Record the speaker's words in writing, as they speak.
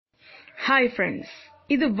Hi friends,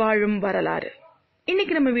 இது வாழும் வரலாறு.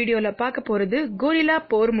 இன்னைக்கு நம்ம வீடியோல பார்க்க போறது கொரில்லா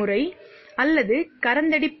போர்முறை அல்லது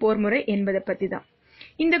கரந்தடி போர்முறை என்பதை பத்தி தான்.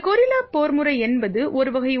 இந்த கொரில்லா போர்முறை என்பது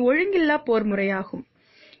ஒரு வகை ஒழுங்கில்லா போர்முறையாகும்.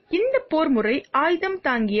 இந்த போர்முறை ஆயுதம்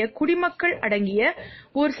தாங்கிய குடிமக்கள் அடங்கிய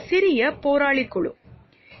ஒரு சிறிய போராளி குழு.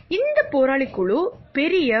 இந்த போராளி குழு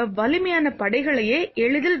பெரிய வலிமையான படைகளையே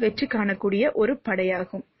எளிதில் வெற்றி காணக்கூடிய ஒரு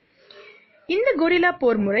படையாகும். இந்த கொரில்லா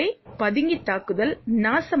போர்முறை பதுங்கி தாக்குதல்,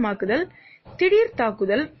 நாசமாக்குதல், திடீர்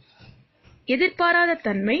தாக்குதல், எதிர்பாராத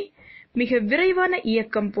தன்மை, மிக விரைவான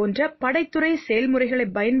இயக்கம் போன்ற படைத்துறை செயல்முறைகளை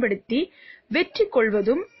பயன்படுத்தி வெற்றி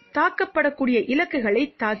கொள்வதும், தாக்கப்படக்கூடிய இலக்குகளை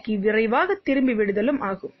தாக்கி விரைவாக திரும்பி விடுதலும்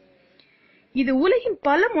ஆகும். இது உலகின்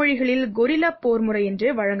பல மொழிகளில் கொரில்லா போர்முறை என்று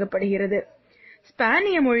வழங்கப்படுகிறது.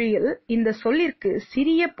 ஸ்பானிய மொழியில் இந்த சொல்லிற்கு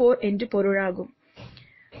சிறிய போர் என்று பொருளாகும்.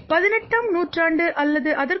 18ஆம் நூற்றாண்டு அல்லது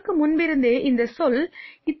அதற்கு முன்பிருந்தே இந்த சொல்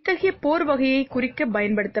இத்தகைய போர் வகையை குறிக்க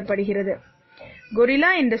பயன்படுத்தப்படுகிறது. கொரில்லா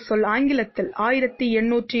என்ற சொல் ஆங்கிலத்தில்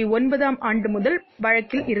 1809ஆம் ஆண்டு முதல்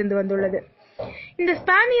வழக்கில் இருந்து வந்துள்ளது. இந்த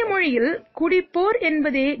ஸ்பானிய மொழியில் குடிப்போர்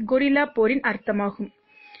என்பதே கொரில்லா போரின் அர்த்தமாகும்.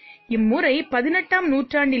 இம்முறை 18ஆம்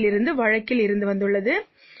நூற்றாண்டில் இருந்து வழக்கில் இருந்து வந்துள்ளது.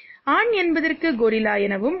 ஆண் என்பதற்கு கொரில்லா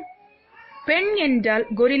எனவும், பெண் என்றால்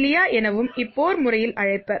கொரில்லியா எனவும் இப்போர் முறையில்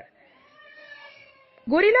அழைப்பர்.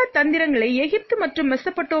 கொரில்லா தந்திரங்களை எகிப்து மற்றும்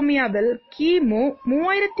மெசபடோமியாவில் கிமு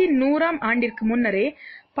 3100ஆம் ஆண்டிற்கு முன்னரே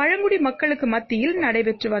பழங்குடி மக்களுக்கு மத்தியில்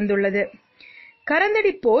நடைபெற்று வந்துள்ளது.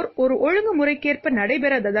 கரந்தடி போர் ஒரு ஒழுங்குமுறைக்கேற்ப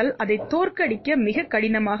நடைபெறாததால் அதை தோற்கடிக்க மிக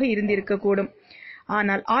கடினமாக இருந்திருக்கக்கூடும்.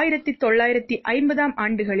 ஆனால் 1950ஆம்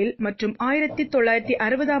ஆண்டுகளில் மற்றும்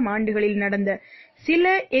 1960ஆம் ஆண்டுகளில் நடந்த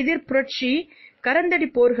சில எதிர்ப்புரட்சி கரந்தடி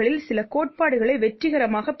போர்களில் சில கோட்பாடுகளை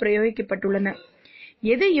வெற்றிகரமாக பிரயோகிக்கப்பட்டுள்ளன.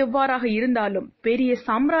 எது எவ்வாறாக இருந்தாலும் பெரிய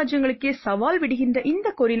சாம்ராஜ்யங்களுக்கே சவால் விடுகின்ற இந்த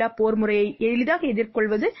கொரில்லா போர் முறையை எளிதாக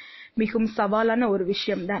எதிர்கொள்வது மிகவும் சவாலான ஒரு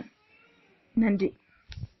விஷயம்தான். நன்றி.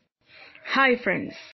 Hi friends.